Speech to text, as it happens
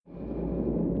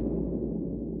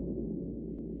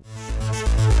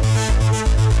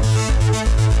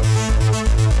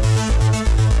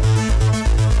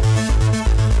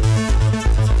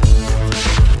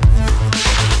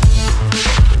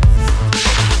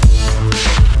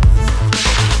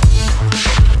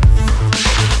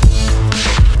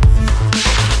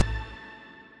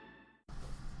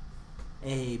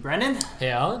Brennan. Hey,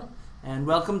 Alan. And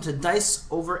welcome to Dice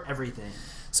Over Everything.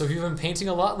 So have you been painting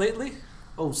a lot lately?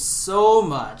 Oh, so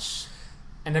much.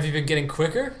 And have you been getting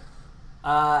quicker?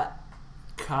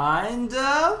 Kind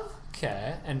of.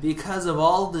 Okay. And Because of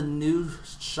all the new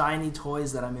shiny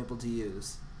toys that I'm able to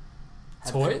use.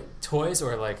 Toys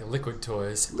or like liquid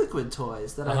toys? Liquid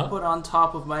toys that I put on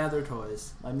top of my other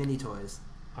toys, my mini toys.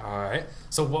 Alright.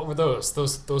 So what were those?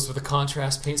 Those were the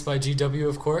contrast paints by GW,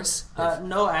 of course?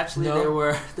 No, actually they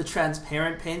were the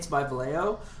transparent paints by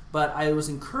Vallejo, but I was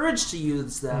encouraged to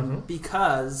use them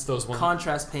because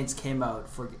contrast paints came out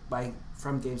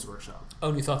from Games Workshop. Oh,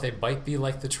 and you thought they might be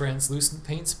like the translucent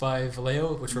paints by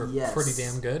Vallejo, which were pretty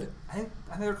damn good? I think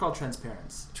they're called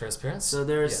transparents. Transparents? So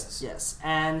there's, yes.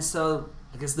 And so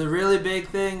I guess the really big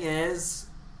thing is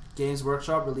Games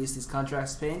Workshop released these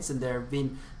contrast paints, and they've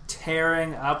been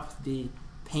tearing up the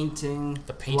painting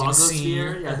blogosphere.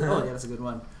 Scene. Yeah, that's a good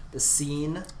one. The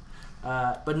scene,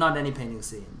 but not any painting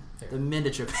scene. The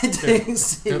miniature painting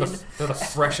scene. They're the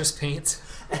freshest paint.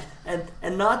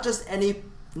 And not just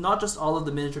all of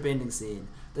the miniature painting scene.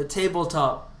 The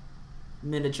tabletop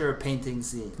miniature painting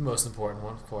scene. The most important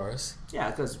one, of course.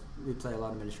 Yeah, because we play a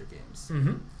lot of miniature games.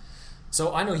 Mm-hmm.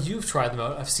 So I know you've tried them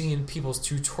out. I've seen people's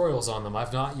tutorials on them.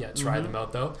 I've not yet tried them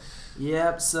out, though.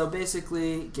 Yep, so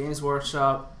basically, Games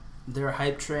Workshop, their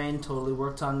hype train totally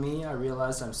worked on me. I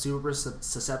realized I'm super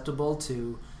susceptible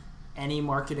to any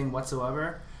marketing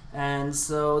whatsoever. And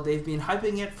so they've been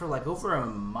hyping it for like over a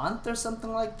month or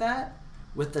something like that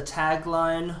with the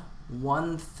tagline,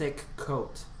 "One thick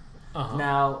coat."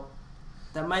 Now,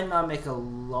 that might not make a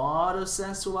lot of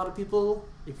sense to a lot of people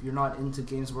if you're not into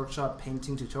Games Workshop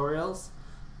painting tutorials,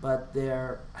 but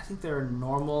I think their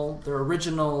original,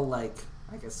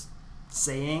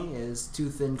 saying is two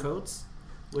thin coats,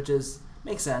 which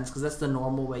makes sense because that's the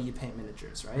normal way you paint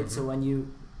miniatures, right? So when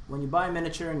you buy a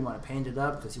miniature and you want to paint it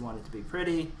up because you want it to be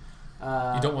pretty,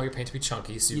 you don't want your paint to be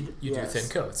chunky, so you do thin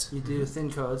coats. You do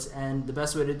thin coats, and the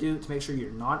best way to make sure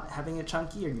you're not having it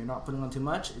chunky or you're not putting on too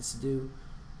much is to do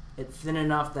it thin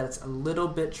enough that it's a little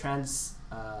bit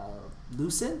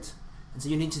translucent, and so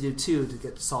you need to do two to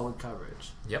get solid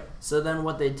coverage. Yep. So then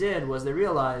what they did was they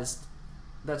realized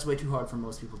that's way too hard for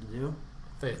most people to do.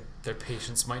 Their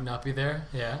patience might not be there,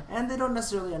 yeah. And they don't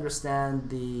necessarily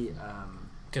understand the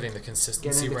getting the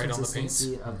consistency right on the paints.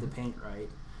 Of the paint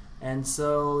right. And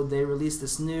so they released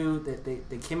this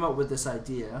they came up with this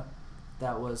idea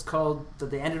that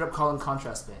they ended up calling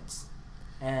contrast paints.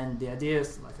 And the idea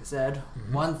is, like I said,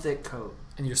 one thick coat.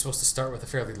 And you're supposed to start with a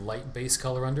fairly light base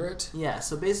color under it? Yeah,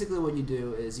 so basically what you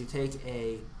do is you take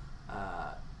you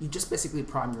just basically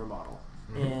prime your model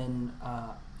in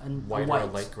white or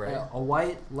light gray. A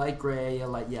white, light gray, a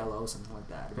light yellow, something like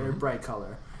that. A very bright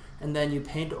color. And then you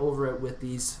paint over it with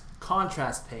these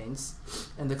contrast paints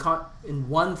and in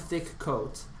one thick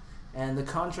coat. And the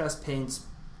contrast paints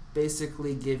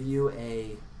basically give you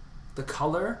the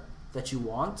color that you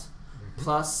want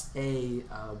plus a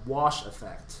wash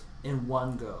effect in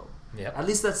one go. Yep. At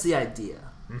least that's the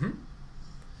idea.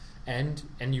 And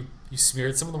you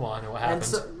smeared some of them on, and what happened?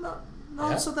 So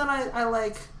then I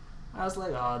was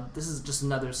like, oh, this is just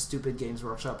another stupid Games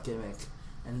Workshop gimmick.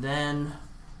 And then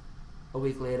a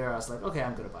week later, I was like, okay,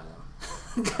 I'm gonna buy them.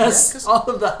 Because all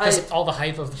the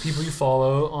hype of the people you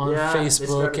follow on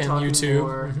Facebook and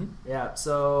YouTube. Yeah,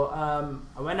 so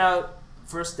I went out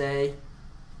first day.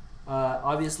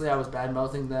 Obviously, I was bad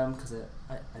mouthing them because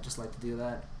I just like to do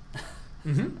that.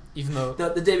 Even though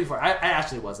the day before, I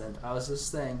actually wasn't. I was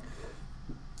just saying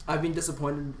I've been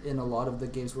disappointed in a lot of the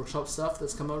Games Workshop stuff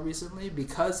that's come out recently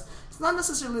because it's not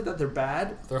necessarily that they're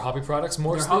bad. They're hobby products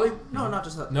more. Not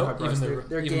just hobby products.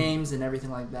 They're games and everything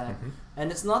like that.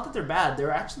 And it's not that they're bad.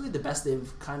 They're actually the best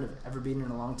they've kind of ever been in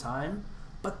a long time.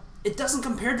 But it doesn't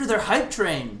compare to their hype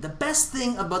train. The best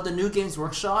thing about the new Games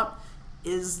Workshop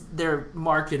is their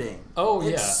marketing. Oh,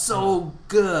 yeah. It's so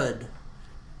good.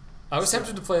 I was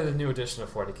tempted to play the new edition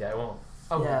of 40K. I won't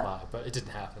lie, but it didn't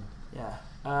happen. Yeah.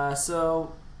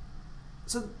 So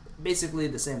basically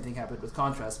the same thing happened with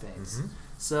contrast paints.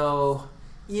 So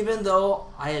even though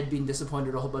I had been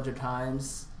disappointed a whole bunch of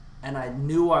times, and I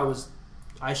knew I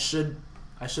should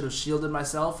have shielded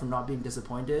myself from not being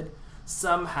disappointed,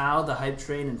 somehow the hype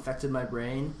train infected my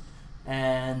brain,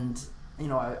 and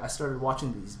I started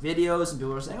watching these videos, and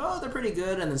people were saying, oh, they're pretty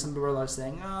good, and then some people were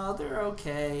saying, oh, they're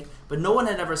okay, but no one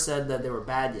had ever said that they were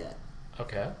bad yet.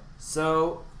 Okay.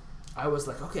 So I was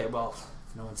like, okay, well,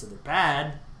 if no one said they're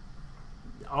bad,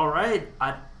 all right,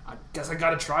 I guess I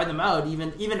gotta try them out.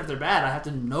 Even if they're bad, I have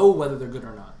to know whether they're good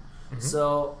or not.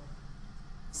 So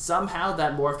somehow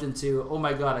that morphed into, oh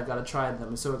my god, I gotta try them.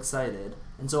 I'm so excited.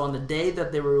 And so on the day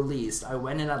that they were released, I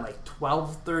went in at like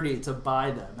 12:30 to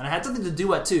buy them. And I had something to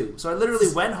do at 2. So I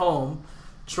literally went home,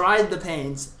 tried the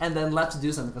paints, and then left to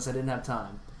do something because I didn't have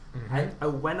time. I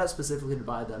went out specifically to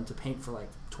buy them to paint for like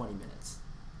 20 minutes.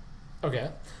 Okay.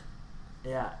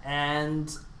 Yeah,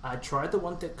 and I tried the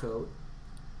one thick coat.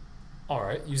 All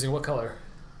right. Using what color?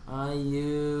 I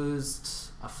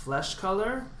used a flesh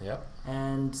color. Yep.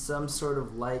 And some sort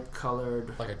of light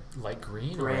colored, like a light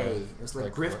green, gray. It was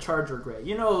like Griff Charger gray.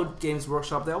 You know, Games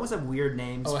Workshop, they always have weird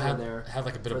names for their. Had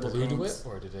like a bit of blue to it,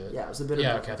 or did it? Yeah, it was a bit of.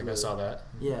 Yeah, okay, I think I saw that.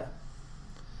 Yeah,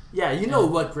 yeah, you know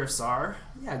what Griffs are.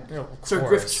 Yeah, so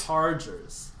Griff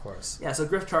Chargers. Of course. Yeah, so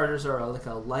Griff Chargers are like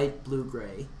a light blue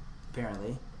gray,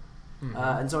 apparently.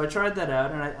 And so I tried that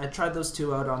out, and I tried those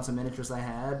 2 out on some miniatures I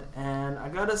had, and I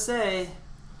gotta say,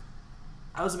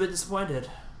 I was a bit disappointed.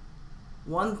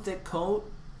 One thick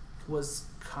coat was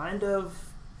kind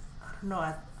of, I don't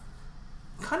know,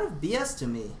 kind of BS to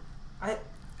me.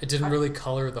 It didn't really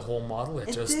color the whole model.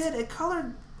 It just did. It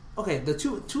colored. Okay, the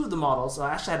two of the models. So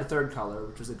I actually had a third color,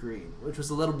 which was a green, which was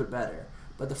a little bit better.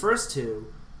 But the first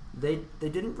 2, they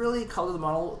didn't really color the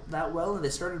model that well, and they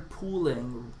started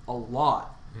pooling a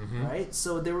lot. Right,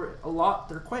 so they were a lot.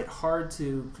 They're quite hard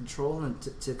to control and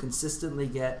to consistently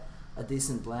get a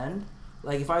decent blend.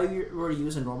 Like if I were to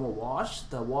use a normal wash,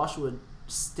 the wash would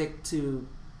stick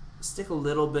a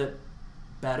little bit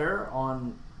better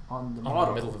on the model. In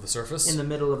the middle of the surface? In the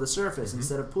middle of the surface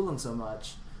instead of pooling so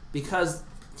much. Because,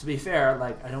 to be fair,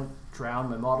 like I don't drown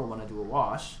my model when I do a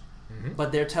wash,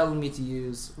 but they're telling me to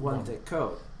use one thick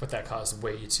coat. But that caused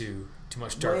way too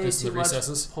much darkness in the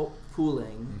recesses?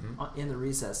 Pooling in the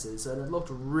recesses, and it looked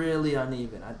really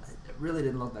uneven. It really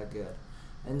didn't look that good.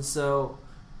 And so...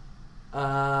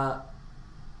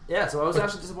 yeah, so I was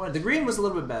actually disappointed. The green was a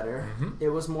little bit better. It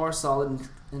was more solid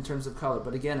in terms of color,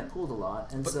 but again, it cooled a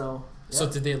lot. And so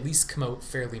did they at least come out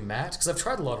fairly matte? Because I've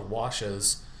tried a lot of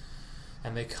washes,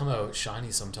 and they come out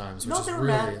shiny sometimes, which is really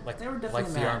matte. like they were definitely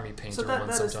like matte. the army painter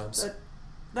ones sometimes.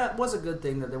 That was a good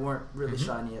thing that they weren't really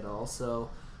shiny at all. So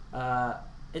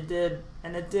it did,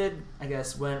 I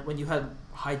guess, when you had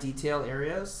high detail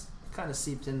areas, it kind of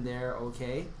seeped in there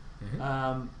okay.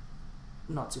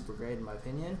 Not super great in my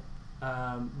opinion.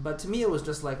 But to me it was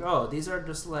just like, oh, these are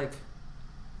just like,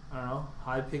 I don't know,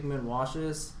 high pigment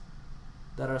washes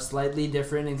that are slightly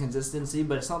different in consistency,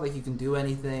 but it's not like you can do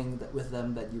anything with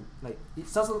them that you, like,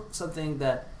 it's not something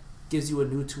that gives you a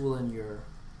new tool in your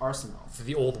arsenal. So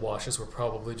the old washes were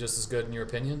probably just as good in your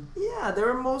opinion? Yeah, they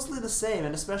were mostly the same,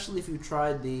 and especially if you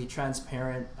tried the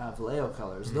transparent Vallejo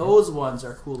colors. Those ones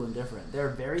are cool and different. They're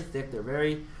very thick, they're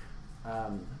very...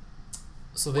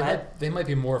 So they might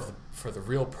be more for the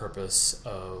real purpose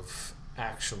of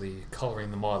actually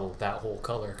coloring the model that whole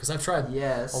color, because I've tried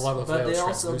a lot of but they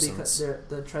also, translucents. because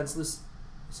the translucent,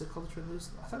 is it called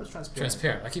translucent? I thought it was transparent.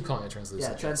 Transparent. I keep calling it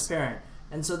translucent. Yeah, transparent.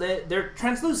 And so they're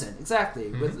translucent, exactly,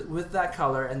 with that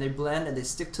color, and they blend and they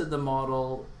stick to the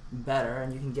model better,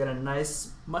 and you can get a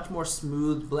nice, much more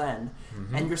smooth blend,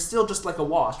 and you're still just like a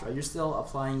wash, right? You're still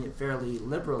applying it fairly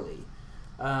liberally.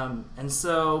 And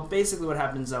so basically what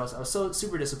happened is I was so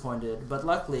super disappointed, but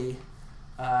luckily,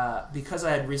 because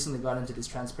I had recently got into these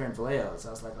transparent Vallejos, I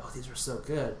was like, oh, these are so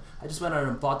good. I just went out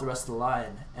and bought the rest of the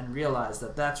line and realized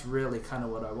that that's really kind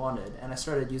of what I wanted. And I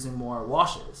started using more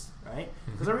washes, right?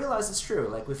 Because I realized it's true.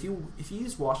 Like if you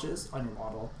use washes on your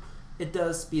model, it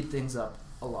does speed things up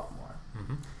a lot more.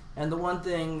 And the one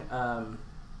thing,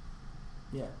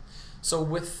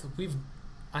 So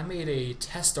I made a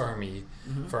test army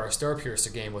for our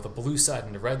Starpiercer game with a blue side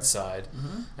and a red side,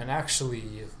 and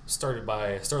actually started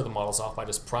the models off by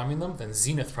just priming them, then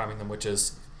zenith priming them, which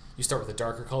is you start with a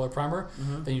darker color primer,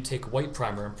 then you take white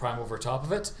primer and prime over top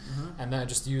of it, and then I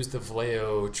just used the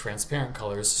Vallejo transparent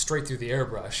colors straight through the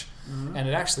airbrush, and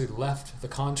it actually left the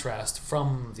contrast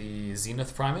from the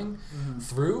zenith priming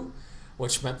through,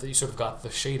 which meant that you sort of got the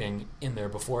shading in there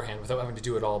beforehand without having to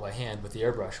do it all by hand with the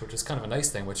airbrush, which is kind of a nice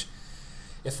thing, which...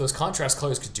 If those contrast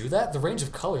colors could do that, the range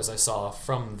of colors I saw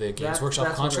from the Games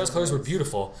Workshop contrast colors were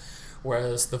beautiful.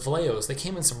 Whereas the Vallejos, they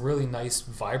came in some really nice,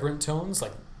 vibrant tones,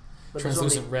 like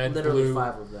translucent red, blue,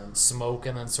 5 of them. Smoke,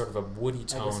 and then sort of a woody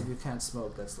tone. I guess if you can't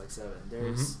smoke, that's like 7.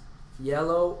 There's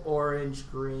yellow, orange,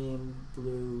 green,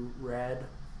 blue, red,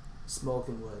 smoke,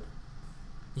 and wood.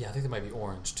 Yeah, I think there might be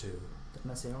orange too. Didn't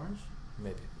I say orange?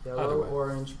 Maybe. Yellow,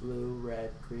 orange, blue,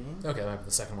 red, green. Okay, that might be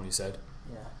the second one you said.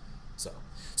 Yeah. So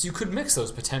you could mix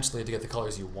those potentially to get the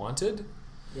colors you wanted.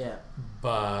 Yeah.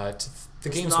 But the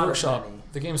Games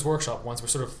Workshop ones were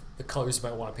sort of the colors you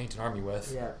might want to paint an army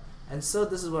with. Yeah. And so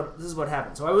this is what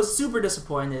happened. So I was super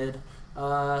disappointed.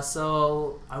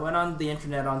 So I went on the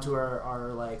internet onto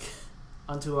our like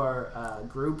onto our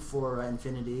group for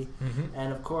Infinity,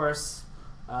 and of course,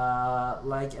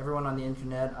 like everyone on the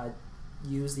internet, I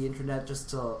use the internet just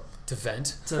to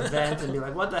vent and be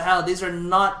like, what the hell? These are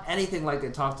not anything like they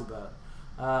talked about.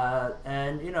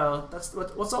 And that's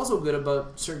what's also good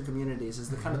about certain communities is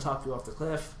they kind of talk you off the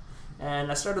cliff.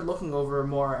 And I started looking over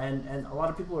more, and a lot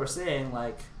of people are saying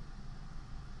like,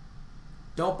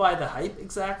 don't buy the hype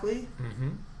exactly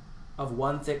of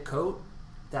one thick coat.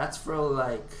 That's for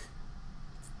like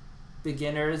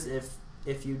beginners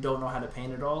if you don't know how to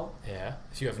paint at all. Yeah,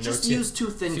 if you have just use two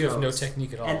thin coats. If you have no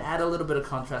technique at all, and add a little bit of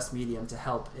contrast medium to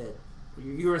help it.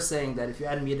 You were saying that if you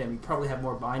add medium, you probably have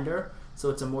more binder, so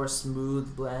it's a more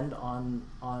smooth blend on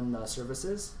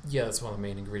surfaces. Yeah, that's one of the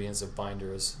main ingredients of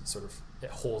binder is sort of it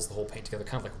holds the whole paint together,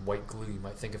 kind of like white glue. You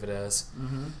might think of it as,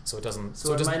 so it doesn't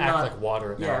act like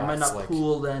water. It might not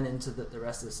pool then into the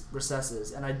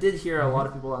recesses. And I did hear a lot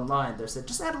of people online. They said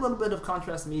just add a little bit of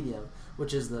contrast medium,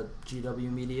 which is the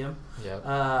GW medium.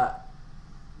 Yeah.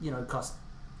 It costs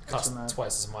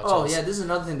twice as much. Oh yeah, this is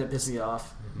another thing that pissed me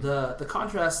off. The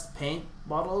contrast paint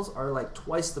bottles are like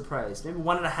twice the price, maybe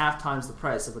 1.5 times the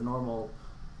price of a normal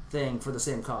thing for the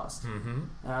same cost. And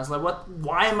I was like, what?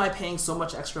 Why am I paying so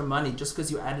much extra money just because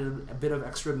you added a bit of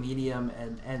extra medium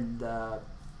and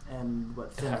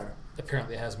what thinner?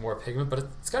 Apparently, it has more pigment, but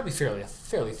it's got to be a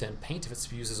fairly thin paint if it's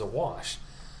used as a wash.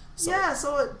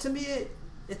 So to me,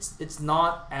 it's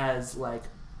not as like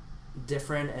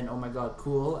different and oh my god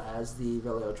cool as the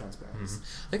Vallejo Transparents.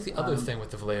 I think the other thing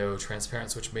with the Vallejo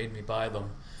Transparents which made me buy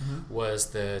them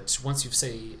was that once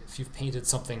if you've painted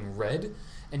something red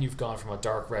and you've gone from a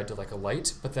dark red to like a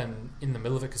light, but then in the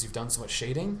middle of it because you've done so much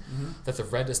shading that the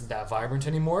red isn't that vibrant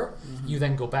anymore, you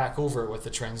then go back over it with the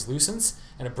translucence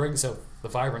and it brings out the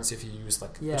vibrancy if you use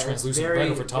like the translucent red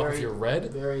over top of your red.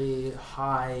 Very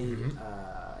high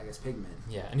pigment.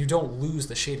 Yeah, and you don't lose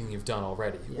the shading you've done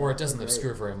already, or it doesn't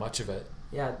obscure very much of it.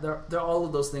 Yeah, they're all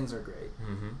of those things are great.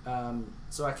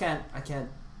 So I can't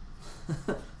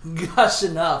gush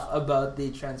enough about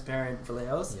the transparent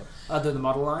Vallejos. They're the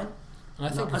model line. And I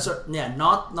think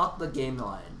not the game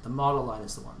line. The model line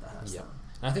is the one that has them.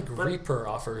 And I think Reaper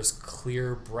offers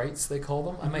clear brights. They call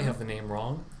them. I may have the name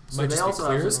wrong. So they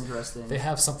also have something interesting. They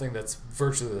have something that's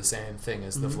virtually the same thing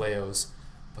as the Vallejos,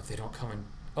 but they don't come in.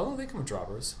 Oh, they come in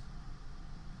droppers.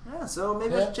 Yeah, so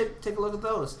maybe I should take a look at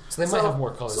those. So they might have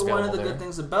more colors. So one of the good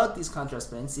things about these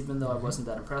contrast paints, even though I wasn't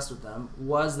that impressed with them,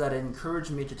 was that it encouraged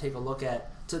me to take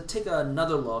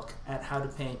another look at how to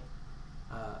paint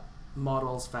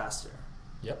models faster.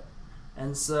 Yep.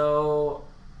 And so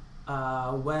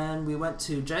when we went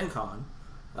to Gen Con,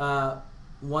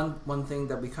 one thing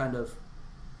that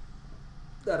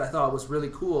I thought was really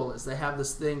cool is they have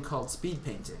this thing called speed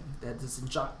painting. They had this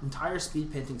entire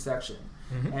speed painting section,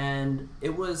 and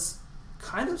it was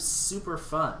kind of super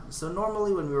fun. So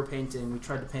normally when we were painting, we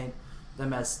tried to paint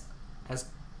them as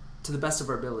to the best of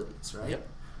our abilities, right? Yep.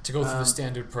 To go through the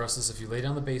standard process, if you lay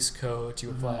down the base coat, you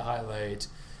apply a highlight,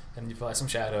 and you apply some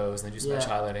shadows, and then you do some edge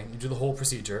highlighting. You do the whole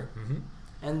procedure.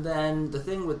 And then the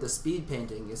thing with the speed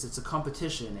painting is it's a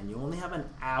competition, and you only have an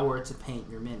hour to paint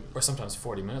your mini. Or sometimes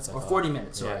 40 minutes, I thought. 40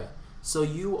 minutes, sorry. So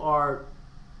you are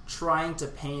trying to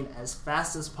paint as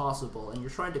fast as possible, and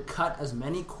you're trying to cut as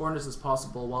many corners as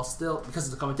possible while still, because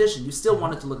it's a competition, you still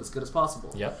want it to look as good as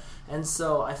possible. Yep. And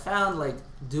so I found like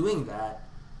doing that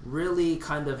really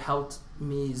kind of helped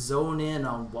me zone in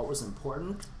on what was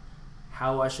important,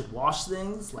 how I should wash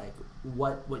things, like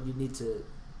what you need to...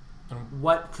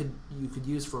 what you could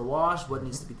use for a wash, what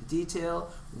needs to be the detail,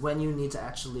 when you need to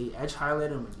actually edge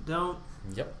highlight and when you don't.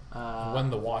 Yep. When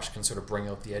the wash can sort of bring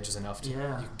out the edges enough to you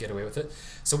can get away with it.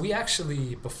 So we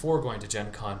actually, before going to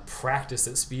Gen Con, practiced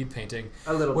at speed painting.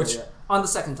 A little bit, yeah. On the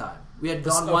second time. We had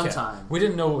gone one time. We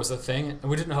didn't know it was a thing, and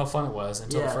we didn't know how fun it was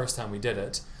until the first time we did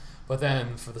it. But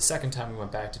then, for the second time we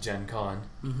went back to Gen Con,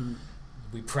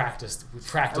 we practiced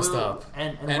up.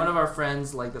 And one of our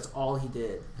friends, like, that's all he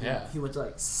did. Yeah. He went to,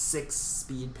 like, 6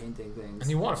 speed painting things. And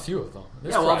he won a few of them.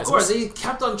 There's prizes. Of course. He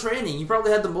kept on training. He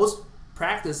probably had the most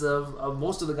practice of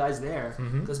most of the guys there.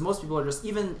 Because most people are just,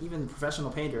 even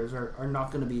professional painters are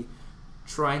not going to be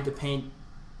trying to paint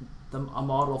a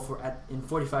model in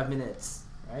 45 minutes,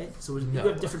 right? So you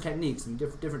have different techniques and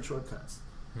different shortcuts.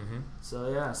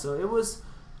 So it was...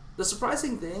 The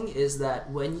surprising thing is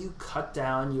that when you cut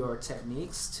down your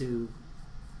techniques to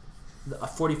a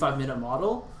 45-minute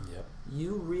model,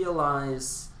 you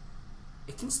realize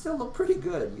it can still look pretty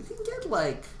good. You can get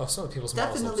like... some of people's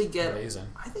models look amazing.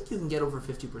 I think you can get over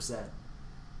 50%.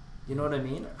 You know what I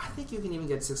mean? I think you can even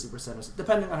get 60%, or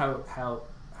depending on how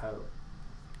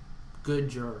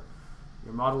good your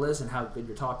model is and how good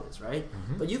your top is, right?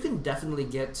 But you can definitely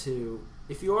get to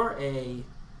if you're a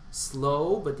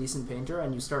slow but decent painter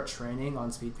and you start training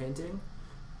on speed painting,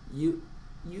 you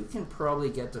can probably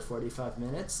get to 45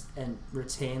 minutes and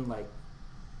retain like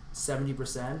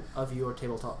 70% of your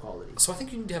tabletop quality. So I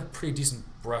think you need to have pretty decent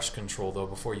brush control though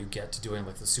before you get to doing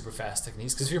like the super fast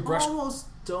techniques, because if your brush almost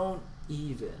don't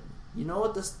even. You know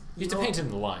what this? You have to paint in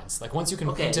the lines. Like once you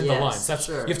can paint in the lines, that's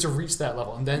you have to reach that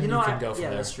level, and then you can go from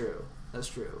there. That's true. That's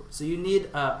true. So you need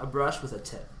a brush with a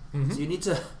tip. So you need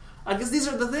to. I guess these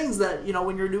are the things that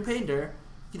when you're a new painter,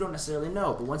 you don't necessarily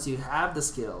know. But once you have the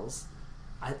skills,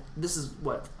 this is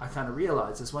what I kind of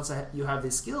realized is once you have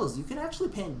these skills, you can actually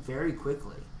paint very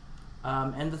quickly.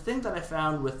 And the thing that I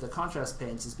found with the contrast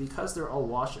paints is because they're all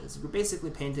washes, you're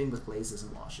basically painting with glazes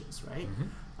and washes, right?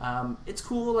 It's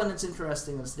cool and it's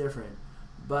interesting and it's different.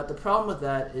 But the problem with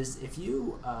that is if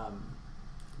you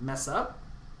mess up,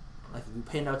 like if you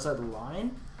paint outside the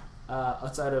line,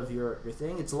 outside of your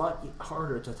thing, it's a lot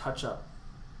harder to touch up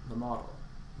the model.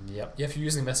 Yep. Yeah, if you're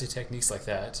using messy techniques like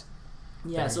that.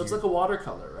 Yeah, so it's like a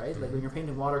watercolor, right? Like when you're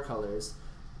painting watercolors,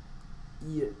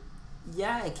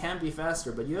 it can be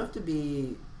faster, but you have to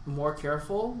be more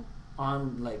careful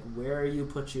on like where you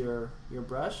put your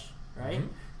brush, right?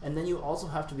 And then you also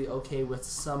have to be okay with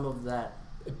some of that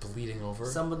bleeding over.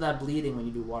 Some of that bleeding when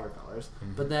you do watercolors.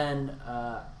 But then,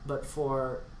 but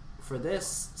for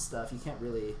this stuff, you can't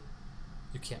really.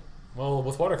 You can't. Well,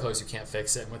 with watercolors you can't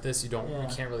fix it, and with this you don't. You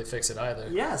can't really fix it either.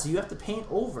 Yeah, so you have to paint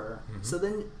over. So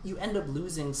then you end up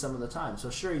losing some of the time.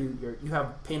 So sure, you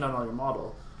have paint on all your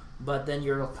model, but then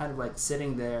you're kind of like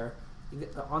sitting there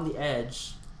on the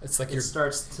edge. It's like your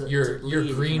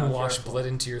green wash bled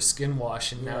into your skin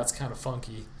wash, and now it's kind of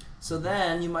funky. So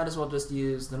then you might as well just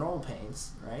use the normal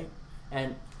paints, right?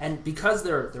 And because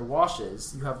they're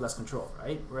washes, you have less control,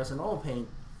 right? Whereas a normal paint,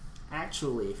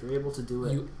 actually, if you're able to do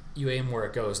it, you aim where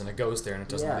it goes, and it goes there, and it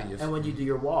doesn't leave. And when you do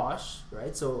your wash,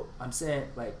 right? So I'm saying,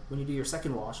 like, when you do your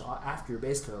second wash after your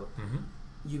base coat,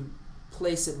 you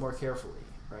place it more carefully,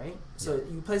 right? So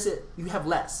you place it, you have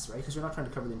less, right? Because you're not trying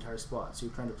to cover the entire spot, so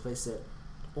you're trying to place it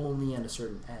only on a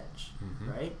certain edge,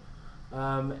 right?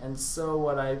 And so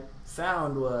what I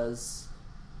found was,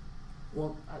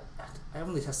 well, I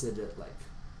only tested it like,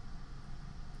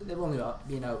 they've only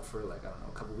been out for like, I don't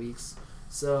know, a couple weeks.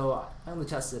 So I only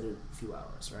tested it a few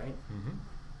hours, right?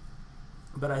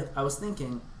 But I was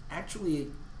thinking, actually,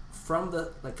 from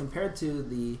the, like, compared to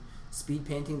the speed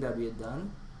painting that we had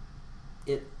done,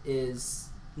 it is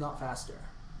not faster.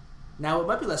 Now, it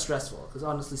might be less stressful, because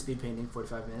honestly, speed painting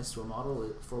 45 minutes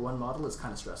for one model is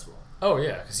kind of stressful. Oh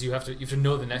yeah, because you have to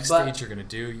know the next stage you're going to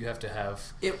do. You have to have.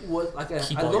 It was like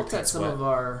I looked at some of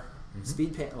our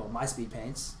speed paint, my speed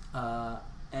paints,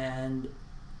 and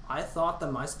I thought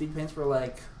that my speed paints were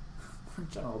like, in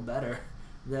general, better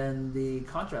than the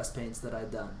contrast paints that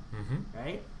I'd done,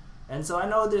 right? And so I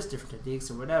know there's different techniques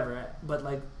and whatever, but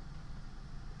like,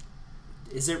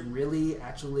 is it really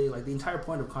actually, like, the entire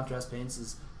point of contrast paints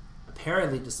is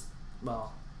apparently just,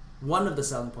 well, one of the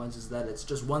selling points is that it's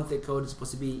just one thick coat. It's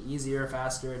supposed to be easier,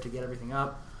 faster to get everything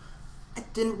up. I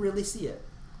didn't really see it.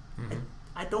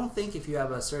 I don't think if you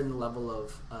have a certain level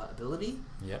of ability,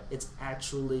 it's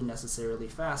actually necessarily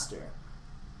faster.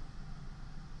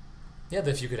 Yeah, that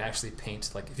if you could actually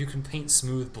paint, like, if you can paint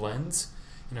smooth blends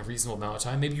in a reasonable amount of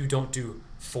time, maybe you don't do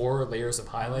 4 layers of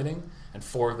highlighting and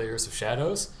 4 layers of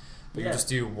shadows, but you just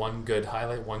do one good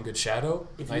highlight, one good shadow,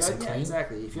 nice and clean.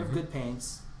 Exactly. If you have good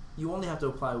paints, you only have to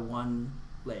apply one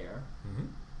layer,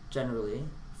 generally,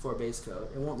 for a base coat.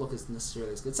 It won't look as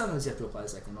necessarily as good. Sometimes you have to apply a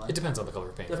second one. It depends on the color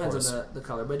of paint. Depends on the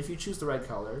color. But if you choose the right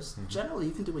colors, generally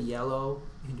you can do a yellow,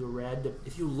 you can do a red.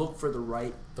 If you look for the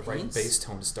right paints, base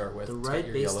tone to start with. The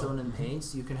right base tone in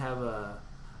paints, you can have a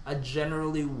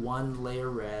generally one layer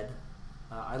red.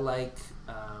 I like...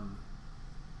 I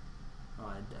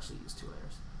actually use 2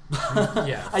 layers.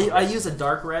 I use a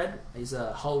dark red. I use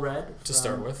a hull red. To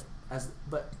start with. As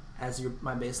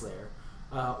my base layer.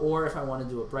 Or if I want to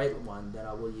do a bright one, then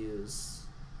I will use,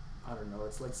 I don't know,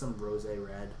 it's like some rosé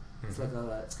red. It's like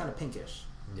it's kind of pinkish,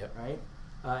 right?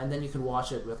 And then you can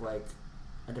wash it with like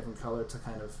a different color to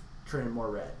kind of turn it more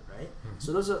red, right?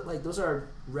 So those are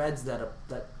reds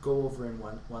that go over in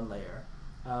one layer.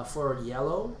 For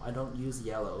yellow, I don't use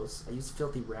yellows. I use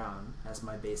filthy brown as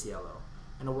my base yellow,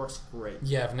 and it works great.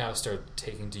 Yeah, I've now started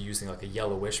taking to using like a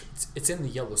yellowish. It's in the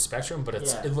yellow spectrum, but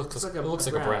it looks like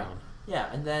a brown.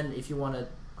 Yeah, and then if you want to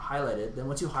highlight it, then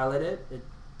once you highlight it, it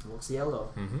looks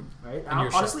yellow, right?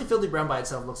 Honestly, filthy brown by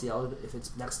itself looks yellow if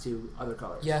it's next to other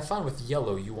colors. Yeah, I find with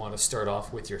yellow, you want to start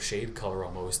off with your shade color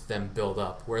almost, then build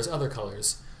up. Whereas other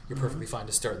colors, you're perfectly fine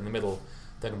to start in the middle,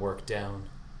 then work down.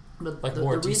 But like the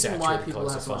reason why people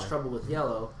have so much trouble with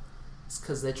yellow it's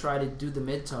because they try to do the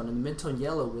midtone, and the midtone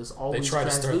yellow was always They try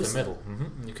to start the translucent.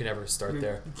 middle. You can never start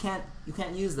there. You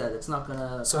can't use that. It's not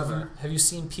gonna So cover. have you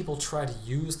seen people try to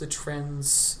use the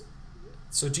trends?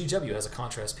 So GW has a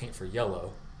contrast paint for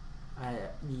yellow.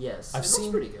 Yes, It looks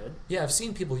pretty good. Yeah, I've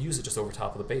seen people use it just over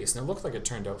top of the base, and it looked like it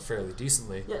turned out fairly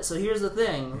decently. Yeah, so here's the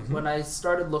thing. When I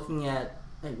started looking at,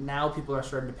 like, now people are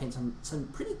starting to paint some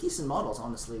pretty decent models,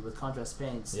 honestly, with contrast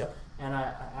paints. Yep. And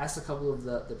I asked a couple of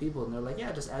the people, and they're like,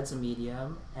 yeah, just add some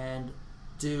medium and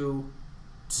do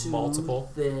two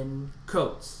thin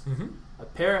coats.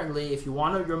 Apparently, if you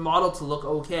want your model to look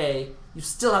okay, you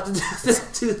still have to do the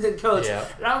two thin coats. Yeah.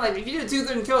 And I'm like, if you do two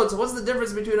thin coats, what's the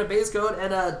difference between a base coat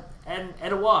and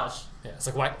a wash? Yeah, it's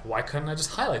like, why couldn't I just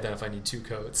highlight that if I need two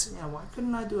coats? Yeah, why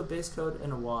couldn't I do a base coat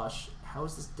and a wash? How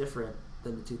is this different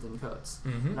than the two thin coats?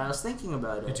 And I was thinking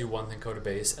about it. You do one thin coat of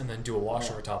base, and then do a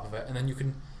wash over top of it, and then you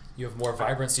have more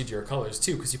vibrancy to your colors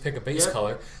too, because you pick a base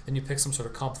color, then you pick some sort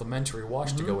of complementary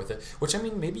wash to go with it. Which, I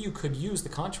mean, maybe you could use the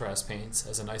contrast paints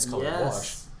as a nice colored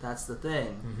wash. That's the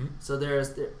thing. So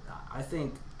I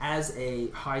think as a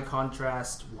high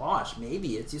contrast wash,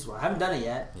 maybe it's useful. I haven't done it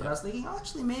yet, but I was thinking,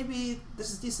 actually, maybe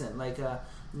this is decent. Like,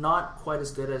 not quite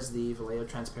as good as the Vallejo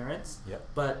Transparents,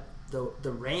 but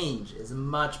the range is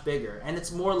much bigger, and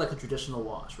it's more like a traditional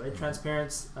wash, right?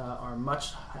 Transparents are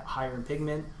much higher in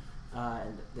pigment,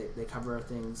 and they cover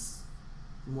things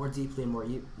more deeply and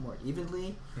more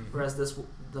evenly, whereas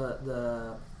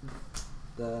the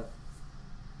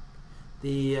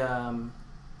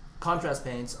contrast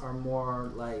paints are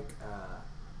more like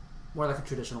a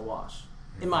traditional wash,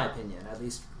 in my opinion, at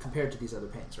least compared to these other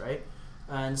paints, right?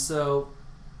 And so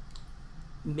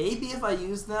maybe if I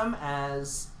use them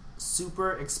as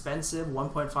super expensive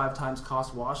 1.5 times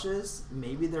cost washes,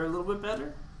 maybe they're a little bit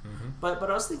better. But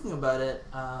I was thinking about it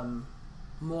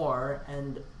more,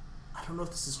 and I don't know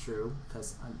if this is true,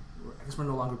 because I guess we're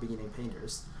no longer beginning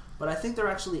painters, but I think there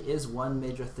actually is one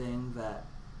major thing that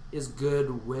is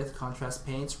good with contrast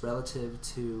paints relative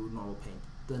to normal paint,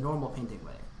 the normal painting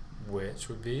way. Which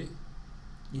would be?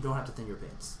 You don't have to thin your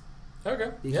paints. Okay.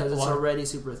 Because it's already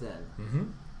super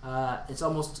thin. It's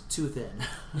almost too thin.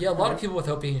 Yeah, a lot of people,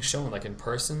 without being shown, like in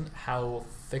person, how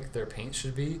thick their paint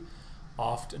should be,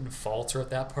 often falter at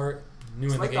that part.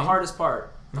 It's like the hardest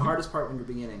part. The hardest part when you're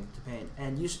beginning to paint.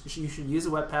 And you should use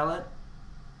a wet palette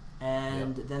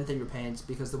and then thin your paints,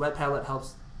 because the wet palette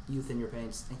helps you thin your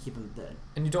paints and keep them thin.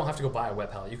 And you don't have to go buy a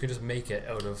wet palette. You can just make it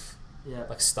out of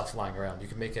like stuff lying around. You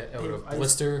can make it out of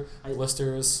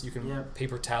blisters. You can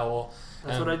paper towel.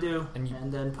 That's what I do.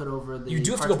 And then put over the. You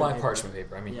do have to go buy paper. Parchment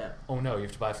paper. I mean, oh no, you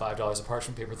have to buy $5 of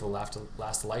parchment paper that will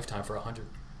last a lifetime for 100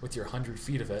 with your 100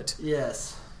 feet of it.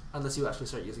 Yes, unless you actually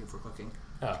start using it for cooking.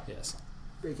 Oh yes.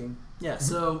 Baking. Yeah.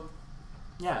 So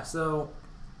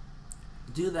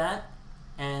do that,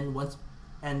 and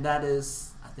that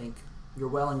is, I think, you're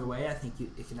well on your way. I think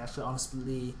it can actually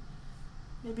honestly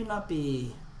maybe not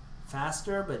be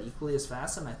faster, but equally as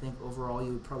fast, and I think overall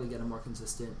you would probably get a more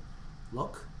consistent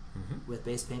look with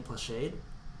base paint plus shade.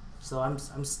 So I'm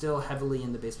still heavily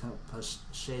in the base paint plus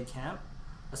shade camp,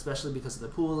 especially because of the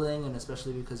pooling, and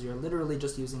especially because you're literally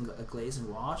just using a glaze and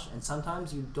wash, and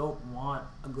sometimes you don't want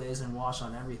a glaze and wash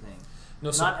on everything.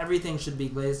 No, so not everything should be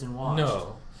glazed and washed.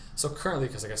 No. So currently,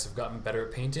 because I guess I've gotten better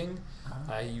at painting,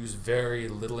 I use very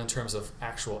little in terms of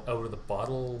actual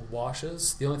out-of-the-bottle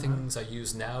washes. The only things I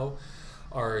use now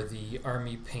are the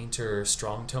Army Painter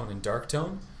Strong Tone and Dark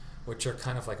Tone, which are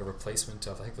kind of like a replacement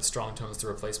of, I think the Strong Tone is the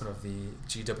replacement of the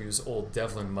GW's old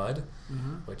Devlin Mud,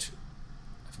 which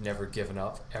I've never given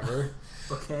up, ever.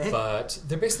 Okay. But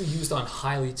they're basically used on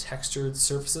highly textured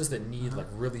surfaces that need like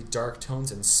really dark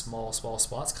tones in small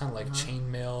spots, kind of like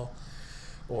chainmail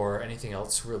or anything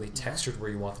else really textured where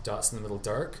you want the dots in the middle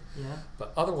dark. Yeah.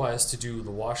 But otherwise, to do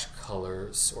the wash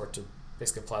colors, or to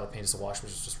basically apply the paint as a wash,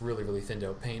 which is just really, really thinned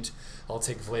out paint, I'll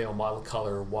take Vallejo Model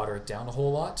Color, water it down a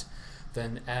whole lot,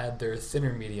 then add their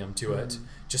thinner medium to it,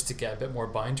 just to get a bit more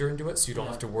binder into it, so you don't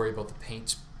have to worry about the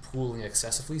paint pooling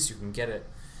excessively, so you can get it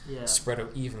spread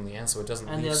out evenly, and so it doesn't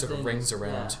leave sort of rings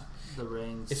around. The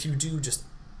rings. If you do just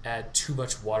add too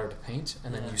much water to paint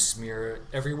and then you smear it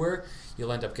everywhere,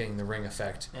 you'll end up getting the ring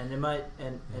effect. And it might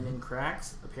and in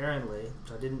cracks, apparently,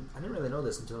 which I didn't really know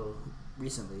this until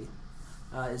recently,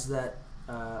 is that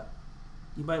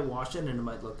you might wash it and it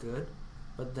might look good,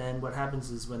 but then what happens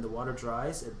is when the water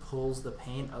dries, it pulls the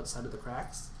paint outside of the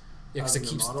cracks. Yeah,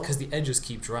 because the edges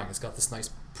keep drying. It's got this nice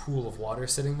pool of water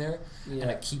sitting there, and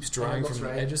it keeps drying from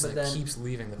the edges, and it keeps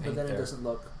leaving the paint there. But then it doesn't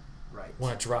look right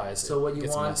when it dries. So what you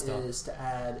want is to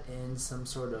add in some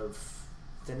sort of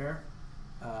thinner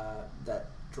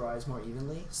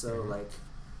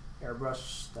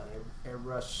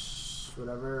airbrush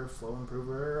whatever flow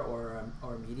improver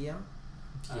or medium.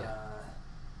 Yeah.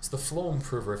 So the flow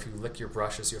improver, if you lick your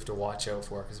brushes, you have to watch out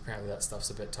for, because apparently that stuff's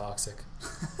a bit toxic.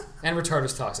 And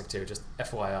retarder's toxic too, just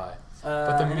FYI.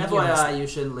 But and FYI, you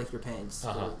shouldn't lick your paints.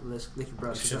 Lick your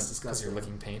brushes. That's disgusting. Because you're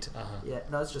licking paint. Yeah,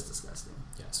 no, it's just disgusting.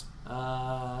 Yes.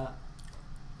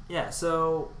 Yeah.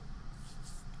 So.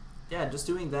 Yeah, just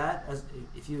doing that as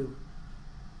if you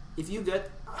get.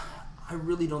 I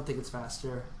really don't think it's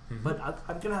faster, but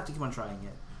I'm gonna have to keep on trying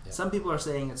it. Yeah. Some people are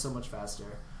saying it's so much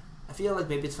faster. I feel like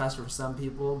maybe it's faster for some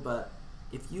people, but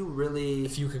if you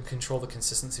can control the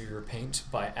consistency of your paint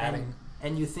by adding,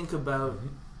 and you think about,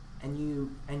 and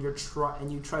you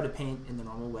try to paint in the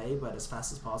normal way, but as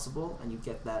fast as possible, and you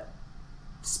get that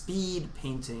speed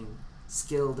painting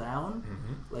skill down.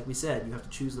 Like we said, you have to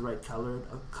choose the right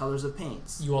colors of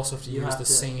paints. You also have to use the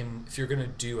same. If you're going to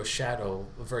do a shadow,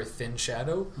 a very thin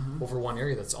shadow over one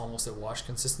area that's almost at wash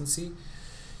consistency,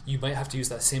 you might have to use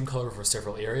that same color over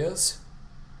several areas.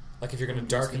 Like if you're going to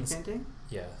darken painting.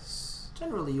 Yes.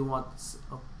 Generally, you want.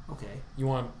 Okay. You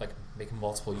want make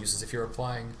multiple uses. If you're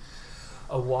applying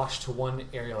a wash to one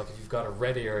area, like if you've got a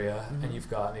red area and you've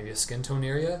got maybe a skin tone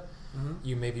area.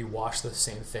 You maybe wash the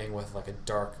same thing with with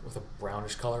a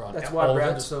brownish color on. That's why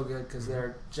browns are so good, because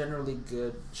they're generally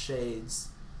good shades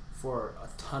for a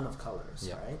ton of colors,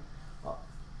 right?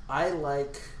 I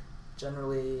like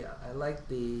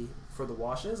for the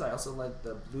washes. I also like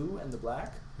the blue and the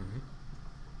black,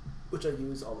 which I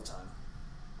use all the time.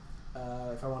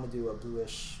 If I want to do a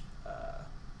bluish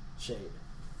shade,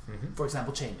 for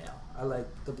example, chainmail. I like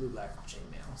the blue-black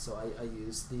chainmail, so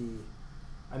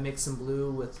I mix some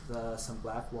blue with some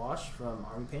black wash from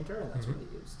Army Painter, and that's what I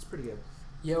use. It's pretty good.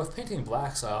 Yeah, with painting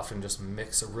blacks, I often just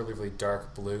mix a really, really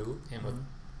dark blue in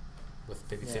with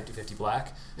maybe 50-50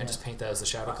 black and just paint that as the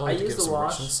shadow color. I use the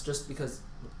wash just because,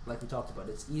 like we talked about,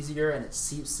 it's easier and it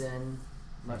seeps in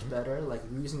much better. Like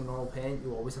if you're using a normal paint,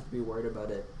 you always have to be worried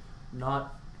about it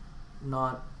not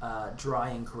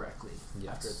drying correctly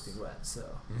after it's been wet. So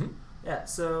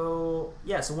so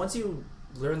once you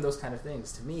learn those kind of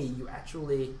things, to me, you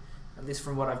actually, at least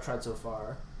from what I've tried so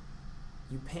far,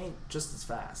 you paint just as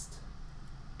fast,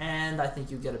 and I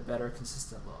think you get a better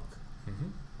consistent look.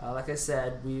 Like I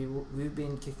said, we've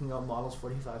been kicking out models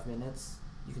 45 minutes.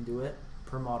 You can do it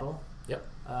per model. Yep.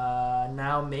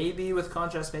 Now maybe with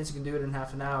contrast paints you can do it in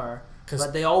half an hour,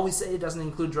 but they always say it doesn't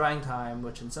include drying time,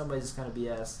 which in some ways is kind of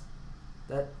BS.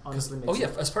 That honestly makes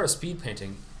sense. As part of speed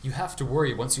painting, you have to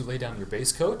worry once you lay down your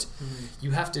base coat,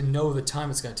 you have to know the time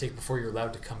it's going to take before you're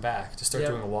allowed to come back to start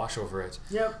doing a wash over it.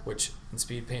 Which in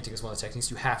speed painting is one of the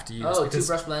techniques you have to use.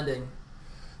 Two-brush blending.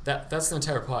 That's the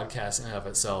entire podcast in and of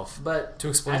itself. But to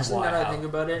explain actually, now that I think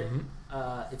about it,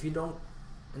 if you don't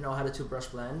know how to two-brush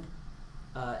blend,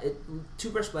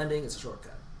 two-brush blending is a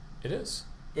shortcut. It is.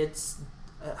 It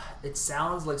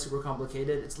sounds like super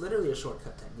complicated. It's literally a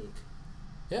shortcut technique.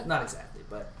 Yeah. Not exactly,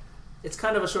 but it's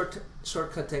kind of a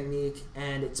shortcut technique,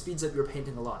 and it speeds up your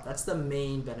painting a lot. That's the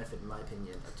main benefit, in my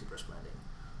opinion, of two-brush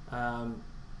blending.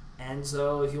 And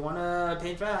so if you want to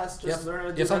paint fast, just learn how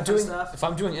to do that kind of stuff. If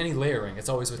I'm doing any layering, it's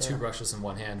always with two brushes in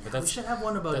one hand. But we should have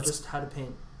one about just how to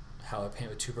paint. How I paint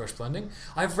with two-brush blending.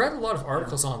 I've read a lot of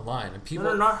articles online, and people...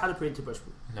 No, not how to paint two-brush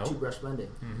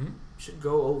blending. We should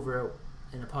go over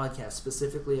in a podcast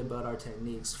specifically about our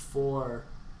techniques for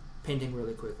painting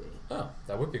really quickly. Oh,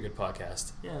 that would be a good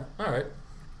podcast. Yeah. All right.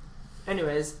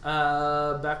 Anyways,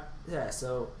 back... Yeah,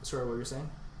 so... Sorry, what were you saying?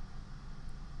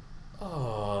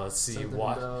 Oh, let's see.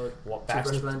 Back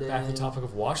to the topic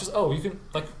of washes. Oh, you can...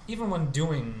 even when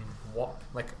doing...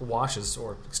 washes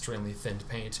or extremely thinned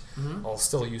paint, I'll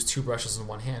still use two brushes in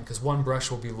one hand, because one brush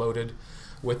will be loaded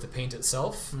with the paint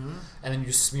itself, and then you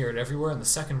just smear it everywhere, and the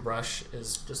second brush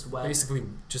is basically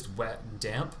just wet and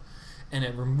damp, and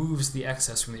it removes the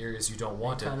excess from the areas you don't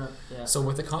want it. So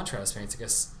with the contrast paints, I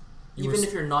guess...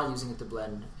 if you're not using it to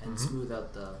blend and smooth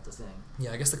out the thing.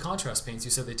 Yeah, I guess the contrast paints,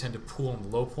 you said they tend to pool in the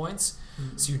low points,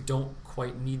 so you don't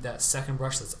quite need that second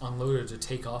brush that's unloaded to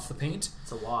take off the paint.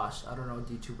 It's a wash. I don't know,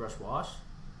 do you two-brush wash?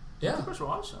 Yeah. Two-brush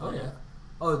wash? Oh, yeah.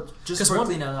 Oh, just for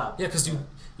cleaning it up. Yeah, because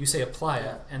you say apply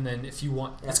it, and then if you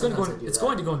want... it's going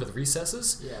to go into the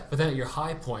recesses, but then at your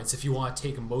high points, if you want to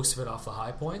take most of it off the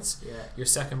high points, your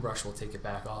second brush will take it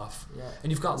back off. Yeah.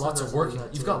 And you've got lots of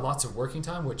working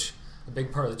time, which... A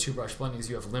big part of the two-brush blending is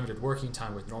you have limited working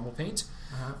time with normal paint,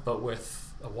 but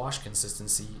with a wash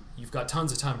consistency, you've got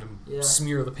tons of time to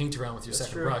smear the paint around with your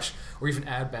second brush, or even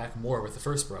add back more with the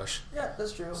first brush. Yeah,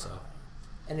 that's true. So.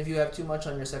 And if you have too much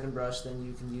on your second brush, then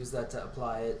you can use that to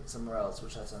apply it somewhere else,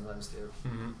 which I sometimes do.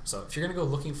 So if you're going to go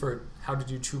looking for how to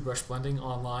do two-brush blending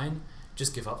online,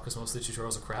 just give up because most of the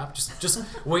tutorials are crap. Just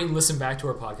wait and listen back to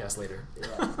our podcast later.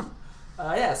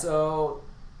 Yeah. So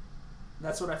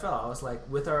that's what I felt. I was like,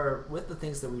 with the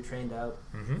things that we trained out,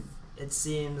 it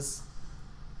seems,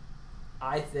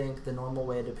 I think the normal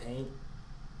way to paint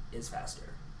is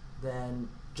faster than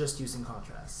just using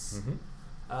contrasts.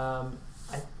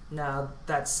 Now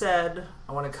that said,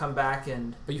 I want to come back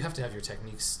but you have to have your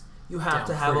techniques. You have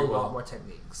to have a lot more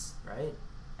techniques, right?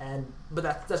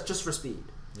 But that's just for speed.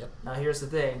 Yep. Now here's the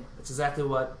thing. It's exactly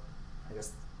what I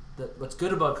guess what's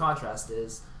good about contrast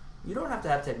is you don't have to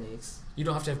have techniques. You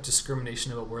don't have to have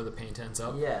discrimination about where the paint ends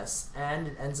up. Yes, and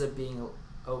it ends up being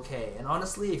okay. And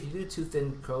honestly, if you do too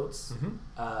thin coats,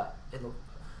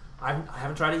 I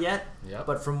haven't tried it yet. Yep.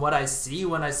 But from what I see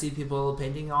when I see people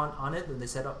painting on it, and they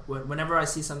said whenever I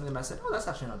see something, and I said, "Oh, that's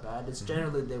actually not bad." It's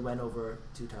generally they went over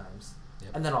 2 times,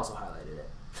 and then also highlighted it.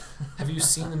 Have you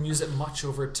seen them use it much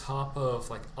over top of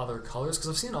like other colors? Because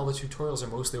I've seen all the tutorials are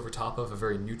mostly over top of a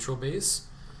very neutral base.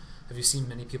 Have you seen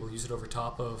many people use it over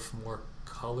top of more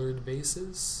colored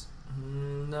bases?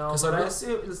 No, but I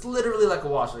assume it's literally like a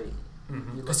wash.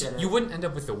 Because you wouldn't end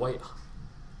up with the white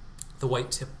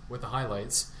tip with the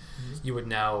highlights. You would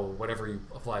now, whatever you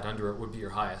applied under it would be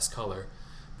your highest color.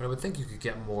 But I would think you could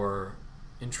get more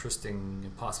interesting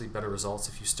and possibly better results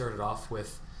if you started off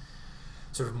with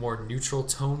sort of more neutral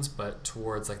tones, but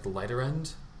towards like the lighter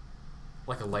end.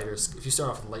 Like a lighter, if you start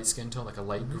off with a light skin tone, like a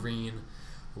light green,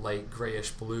 light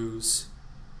grayish blues,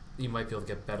 you might be able to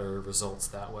get better results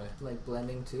that way. Like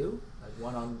blending too? Like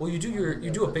one on. Well, you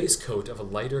do a base coat of a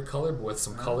lighter color but with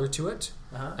some color to it,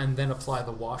 and then apply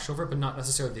the wash over it, but not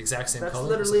necessarily the exact same color.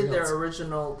 That's literally their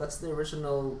original. That's the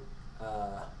original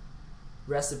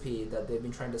recipe that they've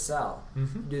been trying to sell.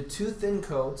 You do 2 thin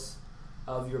coats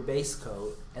of your base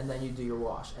coat, and then you do your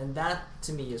wash. And that,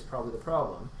 to me, is probably the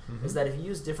problem. Is that if you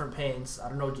use different paints, I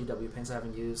don't know GW paints. I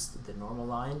haven't used the normal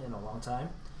line in a long time,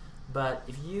 but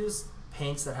if you use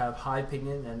paints that have high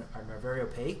pigment and are very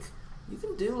opaque, you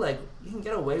can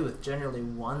get away with generally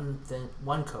one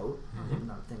coat, maybe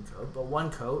not a thin coat, but one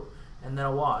coat, and then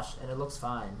a wash, and it looks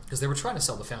fine. Because they were trying to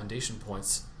sell the foundation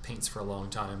paints for a long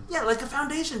time. Yeah, like a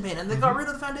foundation paint, and they got rid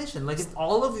of the foundation. Like if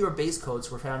all of your base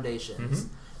coats were foundations,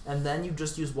 and then you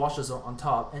just use washes on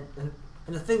top, and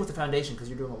the thing with the foundation, because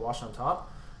you're doing a wash on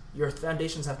top, your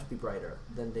foundations have to be brighter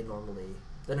than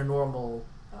a normal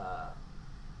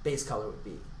base color would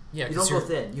be. Yeah, you don't go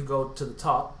thin. You go to the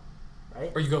top, right?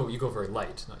 Or you go very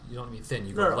light. You don't mean thin.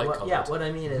 You go light colored. Yeah, what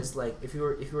I mean is like if you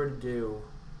want to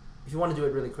do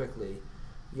it really quickly,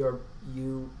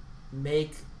 you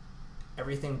make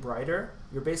everything brighter.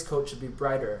 Your base coat should be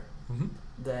brighter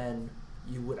than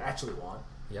you would actually want.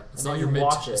 Yep. It's not your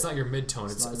mid-tone.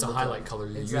 It's a highlight color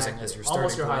you're using as your starting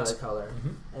almost your point. highlight color.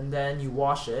 And then you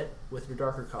wash it with your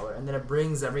darker color, and then it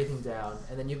brings everything down.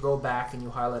 And then you go back and you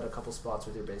highlight a couple spots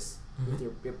with your base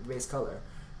your base color.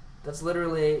 That's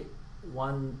literally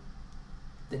one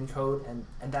thin coat, and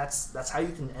that's how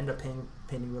you can end up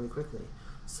painting really quickly.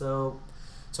 So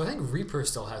I think Reaper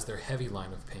still has their heavy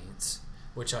line of paints,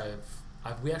 which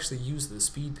we actually used the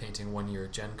speed painting one year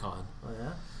at Gen Con. Oh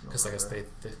yeah, because I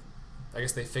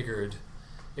guess they figured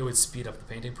it would speed up the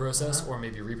painting process, or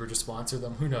maybe Reaper just sponsored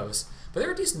them. Who knows? But they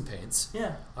were decent paints.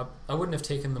 Yeah. I wouldn't have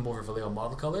taken them over Vallejo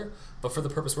model color, but for the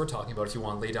purpose we're talking about, if you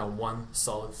want to lay down one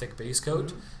solid thick base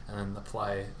coat and then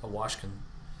apply a wash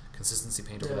consistency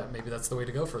paint over that, maybe that's the way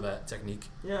to go for that technique.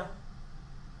 Yeah.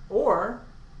 Or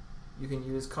you can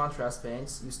use contrast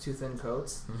paints, use 2 thin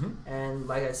coats, and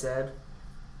like I said,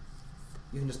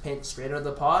 you can just paint straight out of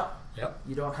the pot. Yep.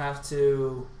 You don't have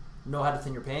to know how to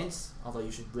thin your paints, although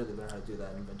you should really learn how to do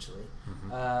that eventually.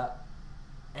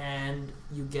 And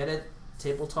you get it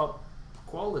tabletop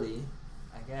quality,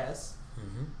 I guess.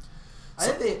 I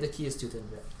think the key is 2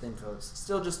 thin coats.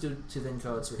 Still just do 2 thin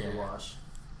coats with your wash.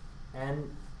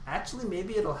 And actually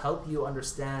maybe it'll help you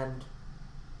understand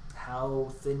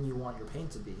how thin you want your paint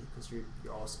to be, because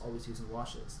you're always using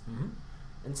washes.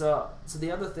 And so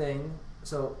the other thing,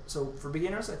 so for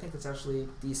beginners, I think it's actually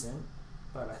decent,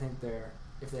 but I think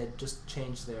if they had just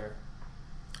changed their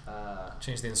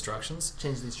change the instructions.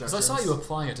 Because I saw you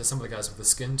applying it to some of the guys with the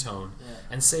skin tone,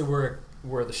 and say where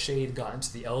the shade got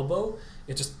into the elbow,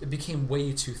 it became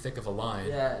way too thick of a line.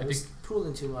 Yeah, it was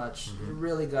pooling too much. You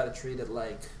really got to treat it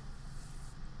like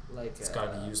it's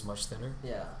got to be used much thinner.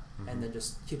 Yeah, and then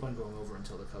just keep on going over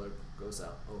until the color goes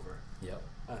out over. Yep.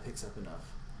 Picks up enough.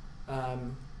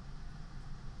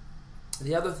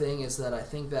 The other thing is that I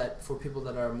think that for people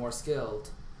that are more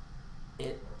skilled,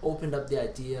 it opened up the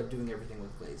idea of doing everything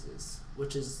with glazes,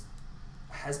 which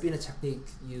has been a technique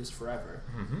used forever.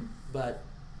 But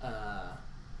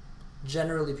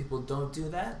generally people don't do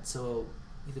that. So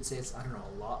you could say it's, I don't know,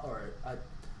 a lot or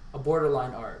a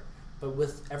borderline art. But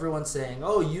with everyone saying,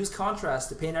 oh, use contrast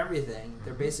to paint everything,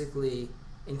 they're basically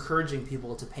encouraging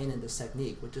people to paint in this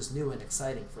technique, which is new and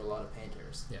exciting for a lot of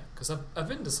painters. Yeah, because I've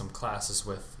been to some classes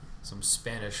with some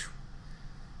Spanish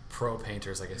pro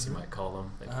painters, I guess you might call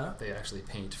them. They actually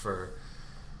paint for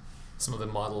some of the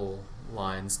model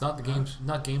lines, not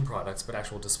game products, but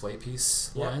actual display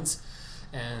piece lines.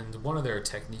 And one of their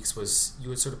techniques was you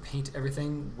would sort of paint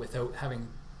everything without having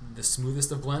the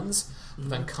smoothest of blends, but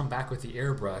then come back with the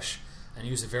airbrush and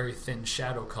use a very thin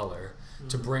shadow color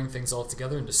to bring things all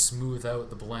together and to smooth out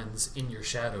the blends in your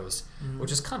shadows,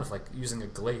 which is kind of like using a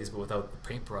glaze but without the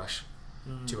paintbrush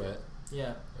to it.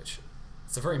 Yeah. Which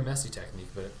it's a very messy technique,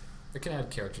 but it can add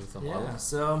character to the model. Yeah,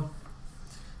 so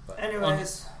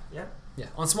anyways, Yeah,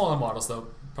 on smaller models though,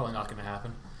 probably not going to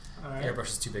happen. All right. Airbrush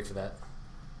is too big for that.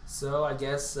 So I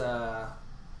guess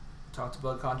talked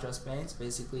about contrast paints,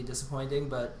 basically disappointing,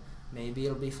 but maybe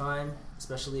it'll be fine,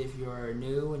 especially if you're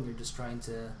new and you're just trying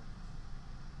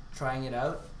it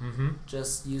out.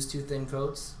 Just use 2 thin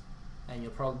coats and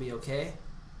you'll probably be okay.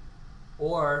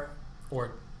 Or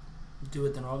do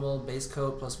it the normal base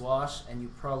coat plus wash, and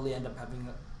you probably end up having,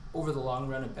 over the long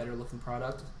run, a better looking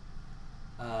product.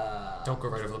 Don't go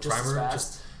right over the primer.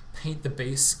 Just paint the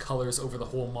base colors over the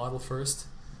whole model first,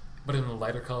 but in a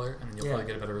lighter color, and then you'll probably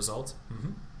get a better result.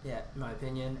 Yeah, in my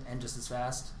opinion, and just as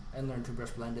fast. And learn two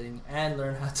brush blending, and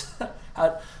learn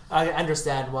how I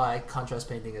understand why contrast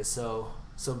painting is so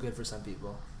good for some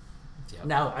people. Yep.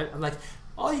 Now I'm like,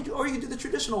 you can do the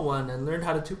traditional one and learn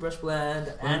how to 2-brush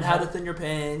blend and how to thin your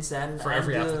paints and for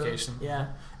every application. Yeah,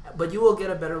 but you will get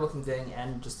a better looking thing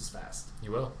and just as fast.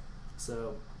 You will.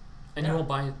 So. And you won't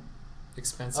buy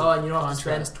expensive. Oh, and you don't have to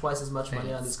spend twice as much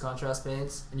money on these contrast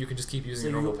paints. And you can just keep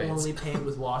using your normal paints. So you only paint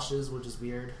with washes, which is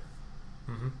weird.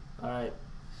 All right.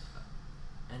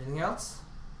 Anything else?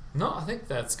 No, I think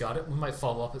that's got it. We might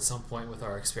follow up at some point with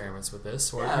our experiments with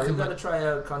this. Or we've got to try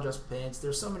out contrast paints.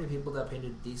 There's so many people that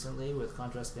painted decently with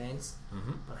contrast paints,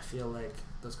 but I feel like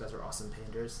those guys are awesome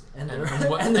painters, and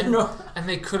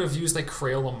they could have used like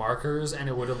Crayola markers, and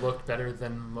it would have looked better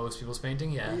than most people's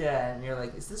painting. Yeah. Yeah, and you're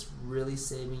like, is this really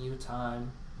saving you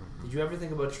time? Did you ever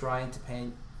think about trying to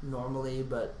paint normally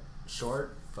but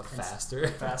short, but faster?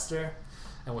 Faster.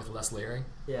 And with less layering.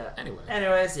 Yeah.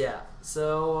 Anyways, yeah.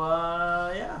 So,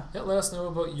 yeah. Yeah, let us know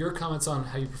about your comments on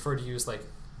how you prefer to use, like,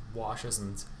 washes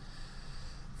and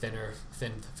very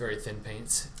thin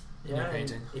paints in your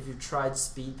painting. If you tried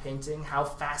speed painting, how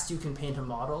fast you can paint a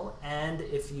model, and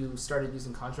if you started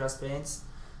using contrast paints,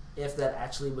 if that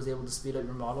actually was able to speed up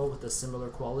your model with a similar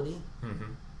quality.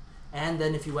 And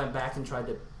then if you went back and tried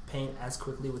to paint as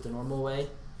quickly with the normal way,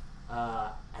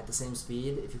 at the same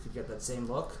speed, if you could get that same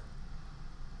look.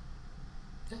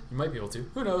 Yeah, you might be able to.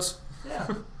 Who knows? Yeah.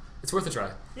 It's worth a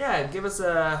try. Yeah,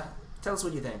 tell us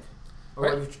what you think, or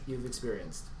what you've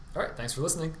experienced. All right, thanks for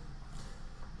listening.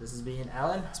 This has been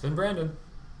Alan. It's been Brandon.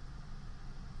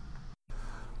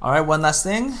 All right, one last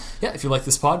thing. Yeah, if you like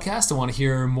this podcast and want to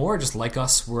hear more, just like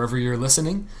us wherever you're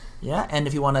listening. Yeah, and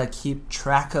if you want to keep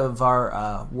track of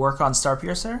our work on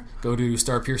Starpiercer, go to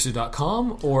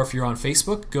starpiercer.com, or if you're on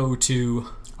Facebook, go to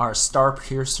our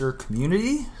Starpiercer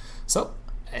community. So,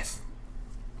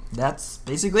 that's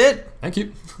basically it. Thank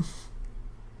you.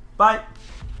 Bye.